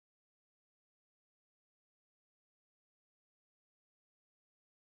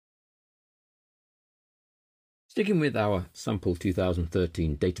Sticking with our sample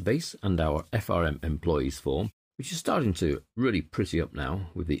 2013 database and our FRM employees form, which is starting to really pretty up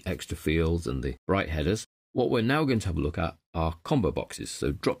now with the extra fields and the bright headers, what we're now going to have a look at are combo boxes,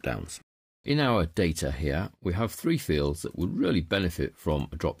 so drop-downs. In our data here, we have 3 fields that would really benefit from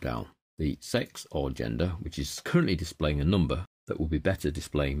a drop-down. The sex or gender, which is currently displaying a number that will be better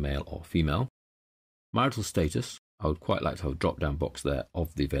displaying male or female. Marital status, I would quite like to have a drop-down box there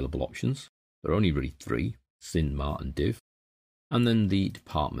of the available options. There are only really 3, sin, mar and div. And then the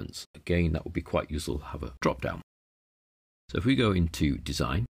departments, again that would be quite useful to have a drop-down. So if we go into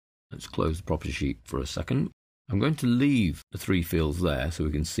design, let's close the property sheet for a second. I'm going to leave the 3 fields there so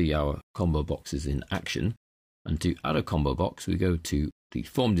we can see our combo boxes in action. And to add a combo box, we go to the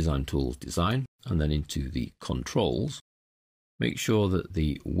Form Design Tools Design and then into the Controls. Make sure that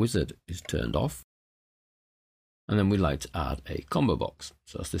the wizard is turned off. And then we'd like to add a combo box.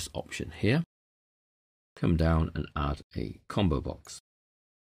 So that's this option here. Come down and add a combo box.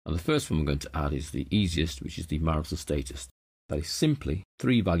 And the first one we're going to add is the easiest, which is the marital status. That is simply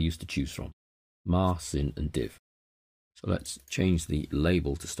 3 values to choose from: mar, sin and div. So let's change the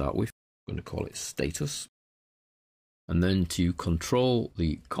label to start with. I'm going to call it status. And then to control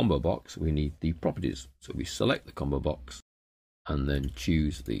the combo box, we need the properties. So we select the combo box and then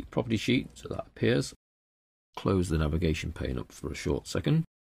choose the property sheet so that appears. Close the navigation pane up for a short second.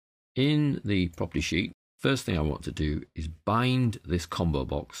 In the property sheet, first thing I want to do is bind this combo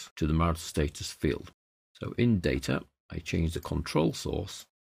box to the marital status field. So in data, I change the control source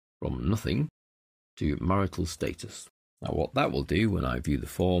from nothing to marital status. Now what that will do when I view the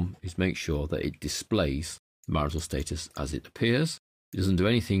form is make sure that it displays marital status as it appears. It doesn't do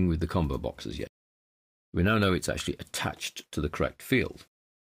anything with the combo boxes yet. We now know it's actually attached to the correct field.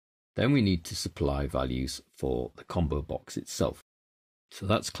 Then we need to supply values for the combo box itself. So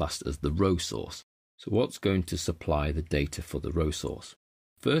that's classed as the row source. So what's going to supply the data for the row source?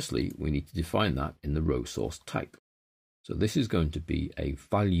 Firstly, we need to define that in the row source type. So this is going to be a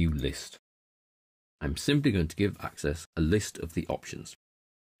value list. I'm simply going to give access a list of the options.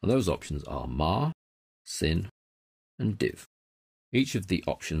 And those options are mar, sin and div. Each of the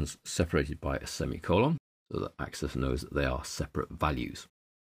options separated by a semicolon so that access knows that they are separate values.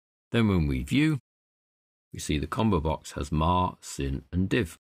 Then when we view, we see the combo box has mar, sin and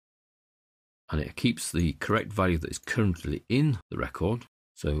div. And it keeps the correct value that is currently in the record.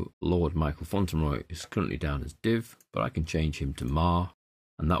 So Lord Michael Fauntleroy is currently down as div, but I can change him to mar,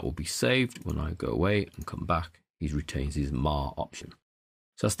 and that will be saved. When I go away and come back, he retains his mar option.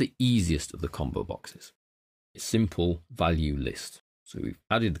 So that's the easiest of the combo boxes. It's simple value list. So we've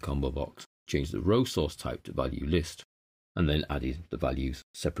added the combo box, changed the row source type to value list, and then added the values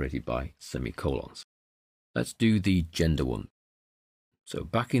separated by semicolons. Let's do the gender one. So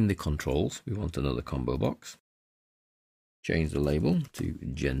back in the controls, we want another combo box. Change the label to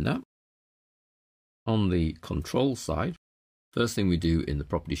gender. On the control side, first thing we do in the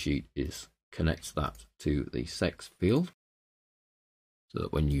property sheet is connect that to the sex field, so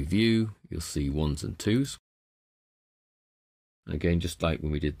that when you view, you'll see 1s and 2s. And again, just like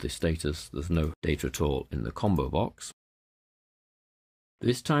when we did the status, there's no data at all in the combo box.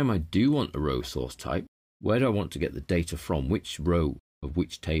 This time I do want a row source type. Where do I want to get the data from? Which row of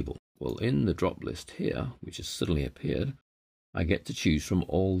which table? Well, in the drop list here, which has suddenly appeared, I get to choose from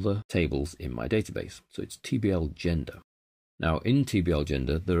all the tables in my database. So it's TBL gender. Now in TBL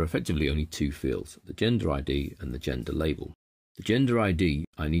gender, there are effectively only 2 fields, the gender ID and the gender label. The gender ID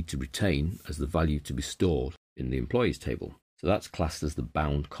I need to retain as the value to be stored in the employees table. So that's classed as the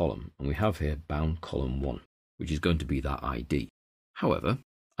bound column. And we have here bound column 1, which is going to be that ID. However,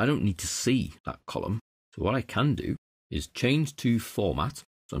 I don't need to see that column. So what I can do is change to format.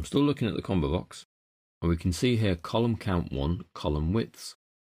 So I'm still looking at the combo box. And we can see here column count 1, column widths.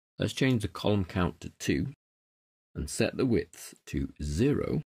 Let's change the column count to 2 and set the width to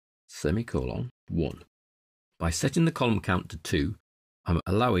 0, semicolon 1. By setting the column count to 2, I'm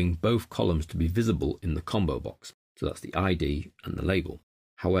allowing both columns to be visible in the combo box. So that's the ID and the label.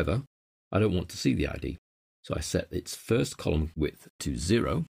 However, I don't want to see the ID. So I set its first column width to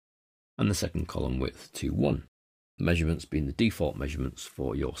 0 and the second column width to 1. Measurements being the default measurements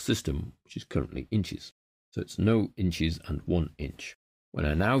for your system, which is currently inches. So it's no inches and 1 inch. When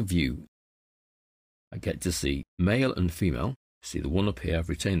I now view, I get to see male and female. See the one up here, I've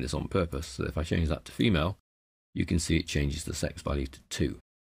retained this on purpose. So if I change that to female, you can see it changes the sex value to 2.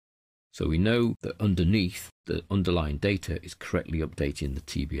 So we know that underneath, the underlying data is correctly updating the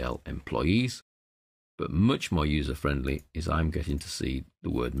TBL employees. But much more user-friendly is I'm getting to see the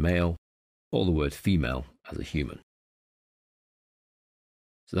word male or the word female as a human.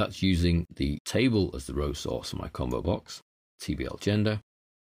 So that's using the table as the row source for my combo box, TBL gender,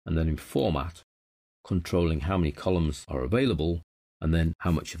 and then in format, controlling how many columns are available and then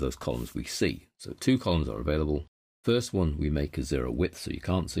how much of those columns we see. So 2 columns are available. First one we make a 0 width so you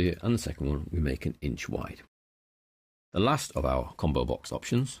can't see it, and the second one we make an inch wide. The last of our combo box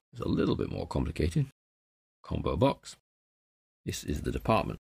options is a little bit more complicated. Combo box. This is the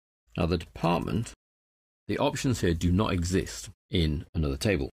department. Now the department, the options here do not exist in another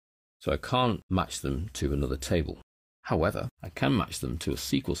table, so I can't match them to another table. However, I can match them to a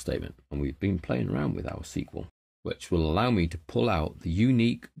SQL statement, and we've been playing around with our SQL, which will allow me to pull out the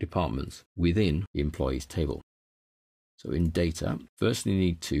unique departments within the employees table. So in data, first we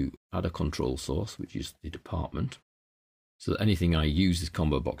need to add a control source, which is the department, so that anything I use this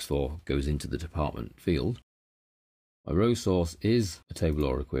combo box for goes into the department field. My row source is a table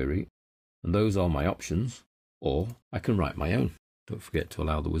or a query, and those are my options, or I can write my own. Don't forget to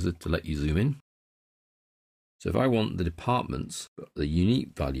allow the wizard to let you zoom in. So if I want the departments, but the unique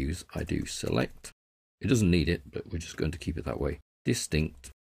values, I do select. It doesn't need it, but we're just going to keep it that way.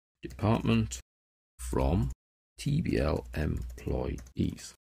 Distinct department from TBL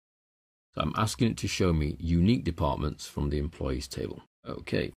employees. So I'm asking it to show me unique departments from the employees table.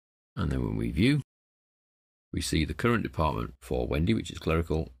 Okay, and then when we view, we see the current department for Wendy, which is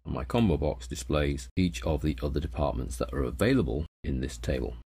clerical, and my combo box displays each of the other departments that are available in this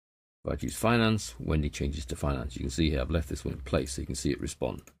table. If I choose finance, Wendy changes to finance. You can see here I've left this one in place so you can see it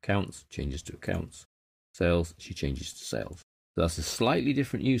respond. Accounts changes to accounts. Sales, she changes to sales. So that's a slightly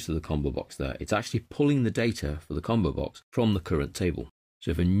different use of the combo box there. It's actually pulling the data for the combo box from the current table.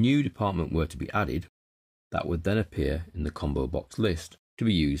 So if a new department were to be added, that would then appear in the combo box list to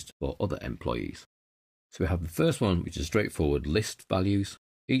be used for other employees. So we have the first one, which is straightforward list values,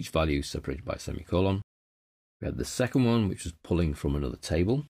 each value separated by a semicolon. We had the second one, which was pulling from another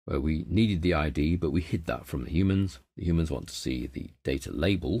table, where we needed the ID, but we hid that from the humans. The humans want to see the data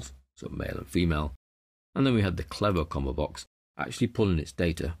labels, so male and female. And then we had the clever combo box, actually pulling its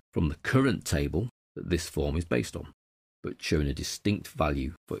data from the current table that this form is based on, but showing a distinct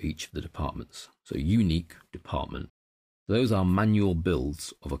value for each of the departments. So unique department. Those are manual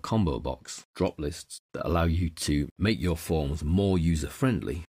builds of a combo box drop lists that allow you to make your forms more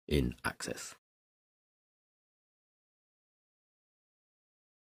user-friendly in Access.